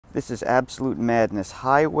This is absolute madness.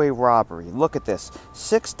 Highway robbery. Look at this.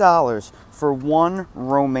 $6 for one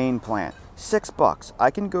romaine plant. $6. I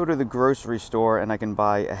can go to the grocery store and I can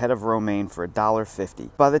buy a head of romaine for $1.50.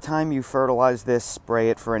 By the time you fertilize this, spray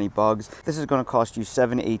it for any bugs, this is going to cost you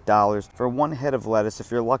 $7 to $8 for one head of lettuce if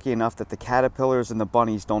you're lucky enough that the caterpillars and the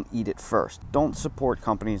bunnies don't eat it first. Don't support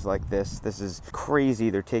companies like this. This is crazy.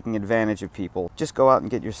 They're taking advantage of people. Just go out and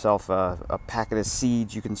get yourself a packet of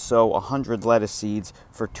seeds. You can sow 100 lettuce seeds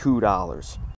for $2.